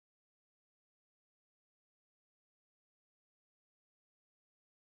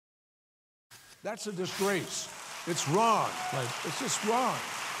That's a disgrace. It's wrong. Right. It's just wrong.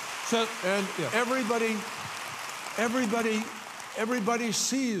 So, And everybody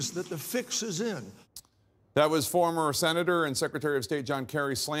sees that the fix is in. That was former Senator and Secretary of State John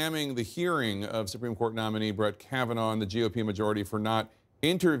Kerry slamming the hearing of Supreme Court nominee Brett Kavanaugh and the GOP majority for not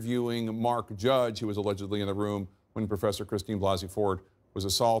interviewing Mark Judge, who was allegedly in the room when Professor Christine Blasey Ford was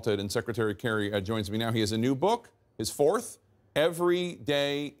assaulted. And Secretary Kerry joins me now. He has a new book, his fourth, Every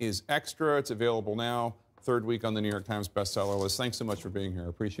Day is Extra. It's available now, third week on the New York Times bestseller list. Thanks so much for being here. I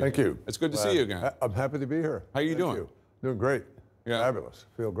appreciate it. Thank you. It's good to see you again. I'm happy to be here. How are you doing? You. Doing great. Yeah. Fabulous.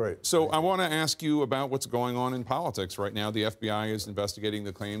 Feel great. So I want to ask you about what's going on in politics right now. The FBI is investigating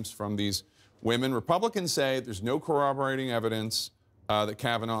the claims from these women. Republicans say there's no corroborating evidence that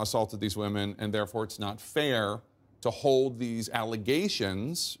Kavanaugh assaulted these women, and therefore it's not fair to hold these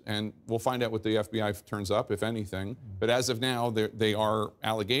allegations, and we'll find out what the FBI turns up, if anything. But as of now, they are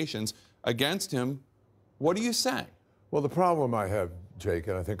allegations against him. What do you say? Well, the problem I have, Jake,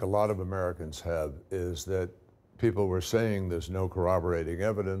 and I think a lot of Americans have, is that people were saying there's no corroborating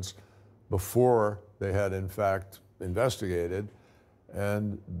evidence before they had, in fact, investigated,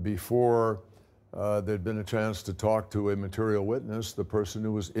 and before there'd been a chance to talk to a material witness, the person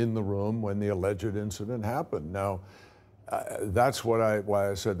who was in the room when the alleged incident happened. Now, that's why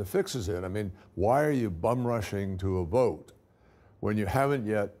I said the fix is in. I mean, why are you bum rushing to a vote when you haven't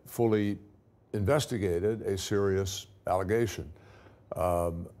yet fully investigated a serious allegation?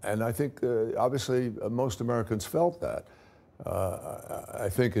 And I think, obviously, most Americans felt that. I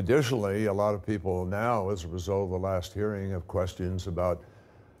think, additionally, a lot of people now, as a result of the last hearing, have questions about,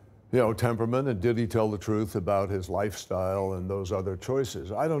 temperament, and did he tell the truth about his lifestyle and those other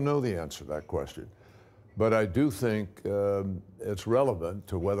choices? I don't know the answer to that question. But I do think it's relevant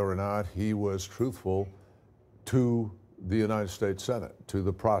to whether or not he was truthful to the United States Senate, to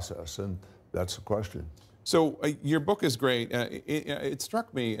the process, and that's the question. So your book is great. It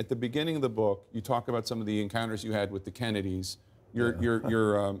struck me at the beginning of the book, you talk about some of the encounters you had with the Kennedys,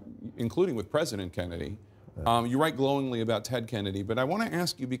 including with President Kennedy. You write glowingly about Ted Kennedy, but I want to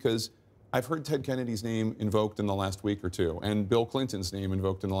ask you, because I've heard Ted Kennedy's name invoked in the last week or two, and Bill Clinton's name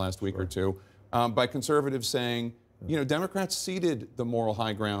invoked in the last week or two, by conservatives saying, Democrats ceded the moral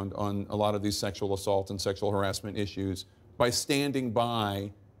high ground on a lot of these sexual assault and sexual harassment issues by standing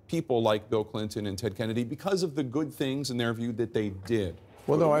by people like Bill Clinton and Ted Kennedy because of the good things, in their view, that they did.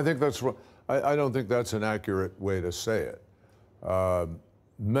 Well, no, I think that's I don't think that's an accurate way to say it.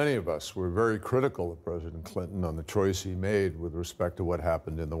 Many of us were very critical of President Clinton on the choice he made with respect to what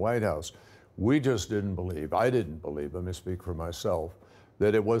happened in the White House. We just didn't believe, I didn't believe, let me speak for myself,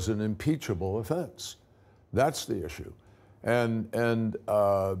 that it was an impeachable offense. That's the issue. And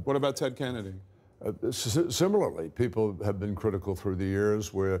what about Ted Kennedy? Similarly, people have been critical through the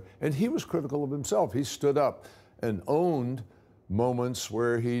years and he was critical of himself. He stood up and owned moments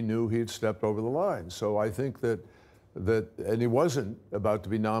where he knew he'd stepped over the line. So I think and he wasn't about to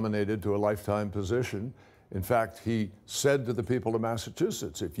be nominated to a lifetime position. In fact, he said to the people of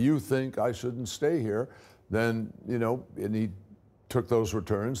Massachusetts, if you think I shouldn't stay here, then, and he took those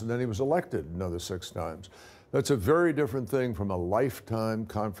returns, and then he was elected another 6 times. That's a very different thing from a lifetime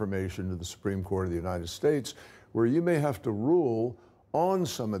confirmation to the Supreme Court of the United States, where you may have to rule on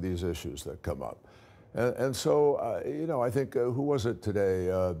some of these issues that come up. And so, I think, who was it today?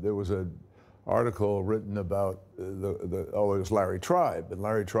 There was an article written about it was Larry Tribe. And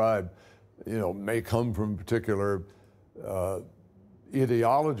Larry Tribe, may come from a particular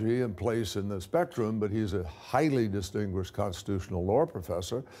ideology and place in the spectrum, but he's a highly distinguished constitutional law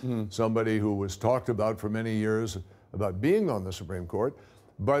professor, somebody who was talked about for many years about being on the Supreme Court,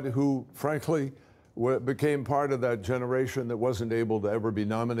 but who, frankly, became part of that generation that wasn't able to ever be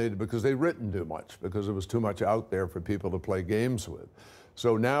nominated because they'd written too much, because there was too much out there for people to play games with.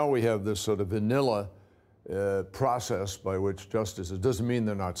 So now we have this sort of vanilla process by which justices, doesn't mean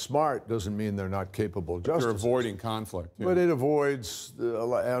they're not smart, doesn't mean they're not capable justices. You're avoiding conflict. Yeah. But it avoids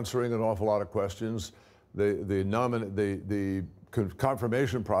answering an awful lot of questions. The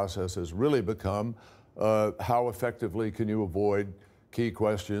confirmation process has really become how effectively can you avoid key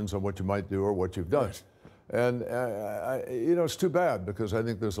questions on what you might do or what you've done. Right. And, it's too bad, because I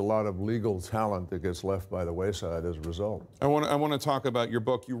think there's a lot of legal talent that gets left by the wayside as a result. I want to talk about your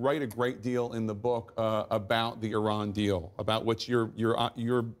book. You write a great deal in the book about the Iran deal, about which you're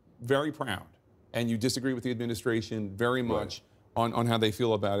very proud, and you disagree with the administration very much on how they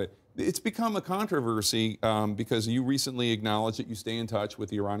feel about it. It's become a controversy because you recently acknowledged that you stay in touch with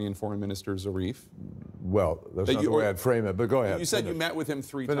the Iranian Foreign Minister Zarif. Well, that's not the way I'd frame it, but go ahead. You said you met with him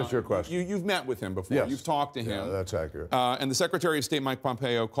 3 times. Finish your question. You've met with him before. Yes. You've talked to him. Yeah, that's accurate. And the Secretary of State, Mike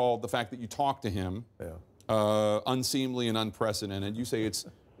Pompeo, called the fact that you talked to him unseemly and unprecedented. You say it's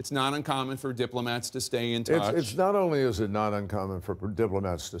not uncommon for diplomats to stay in touch. It's not only is it not uncommon for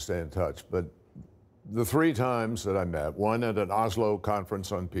diplomats to stay in touch, but the 3 times that I met, 1 at an Oslo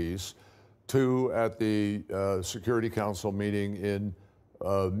conference on peace, 2 at the Security Council meeting in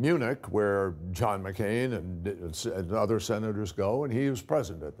Munich, where John McCain and other senators go, and he was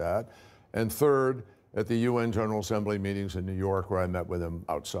present at that, and 3rd at the UN General Assembly meetings in New York, where I met with him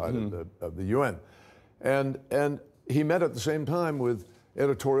outside of the UN. And he met at the same time with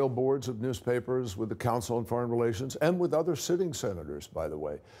editorial boards of newspapers, with the Council on Foreign Relations, and with other sitting senators, by the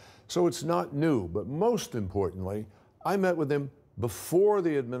way. So it's not new, but most importantly, I met with him before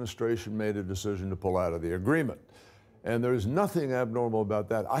the administration made a decision to pull out of the agreement. And there's nothing abnormal about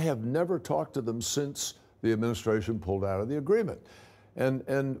that. I have never talked to them since the administration pulled out of the agreement.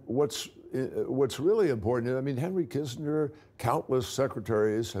 And what's really important, I mean, Henry Kissinger, countless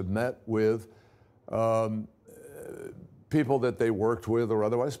secretaries have met with people that they worked with or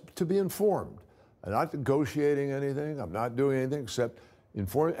otherwise to be informed. I'm not negotiating anything. I'm not doing anything except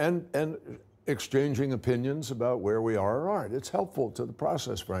inform and exchanging opinions about where we are or aren't. It's helpful to the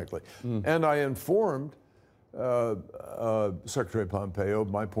process, frankly. And I informed Secretary Pompeo of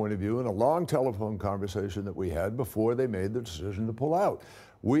my point of view in a long telephone conversation that we had before they made the decision to pull out.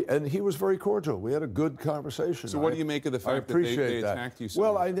 And he was very cordial. We had a good conversation. So what do you make of the fact that they attacked you so much?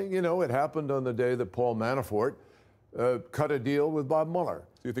 Well, much? I think, it happened on the day that Paul Manafort cut a deal with Bob Mueller.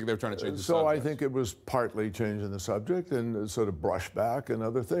 So you think they were trying to change the subject? subject? I think it was partly changing the subject and sort of brushback and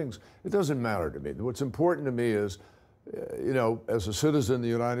other things. It doesn't matter to me. What's important to me is, as a citizen of the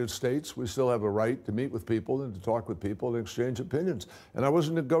United States, we still have a right to meet with people and to talk with people and exchange opinions. And I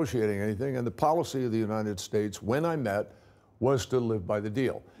wasn't negotiating anything. And the policy of the United States, when I met, was to live by the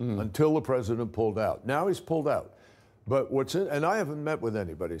deal until the president pulled out. Now he's pulled out. But and I haven't met with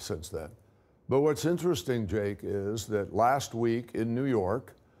anybody since then. But what's interesting, Jake, is that last week in New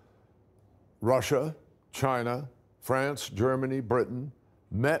York, Russia, China, France, Germany, Britain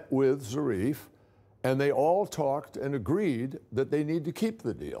met with Zarif, and they all talked and agreed that they need to keep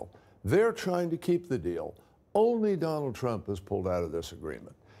the deal. They're trying to keep the deal. Only Donald Trump has pulled out of this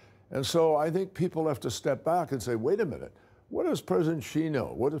agreement. And so I think people have to step back and say, wait a minute, what does President Xi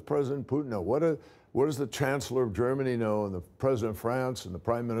know? What does President Putin know? What does the Chancellor of Germany know, and the President of France and the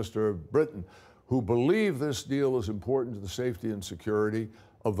Prime Minister of Britain, who believe this deal is important to the safety and security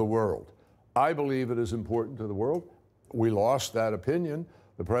of the world? I believe it is important to the world. We lost that opinion.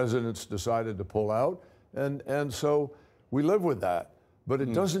 The president's decided to pull out, and so we live with that. But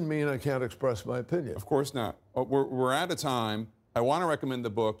it doesn't mean I can't express my opinion. Of course not. We're out of time. I want to recommend the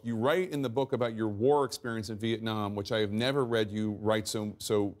book. You write in the book about your war experience in Vietnam, which I have never read you write so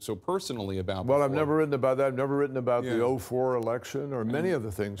personally about before. Well, I've never written about that. I've never written about the 2004 election or many of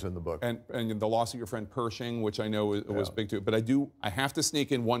the things in the book. And the loss of your friend Pershing, which I know was big too. But I have to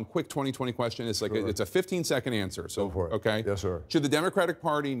sneak in one quick 2020 question. It's like it's a 15-second answer. So, go for it. Okay? Yes, sir. Should the Democratic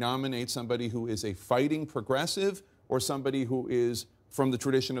Party nominate somebody who is a fighting progressive or somebody who is from the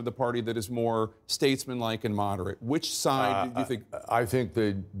tradition of the party that is more statesmanlike and moderate? Which side do you think? I think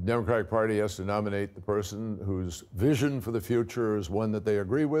the Democratic Party has to nominate the person whose vision for the future is one that they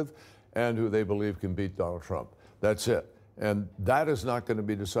agree with and who they believe can beat Donald Trump. That's it. And that is not going to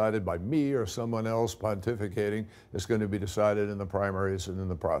be decided by me or someone else pontificating. It's going to be decided in the primaries and in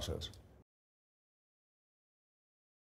the process.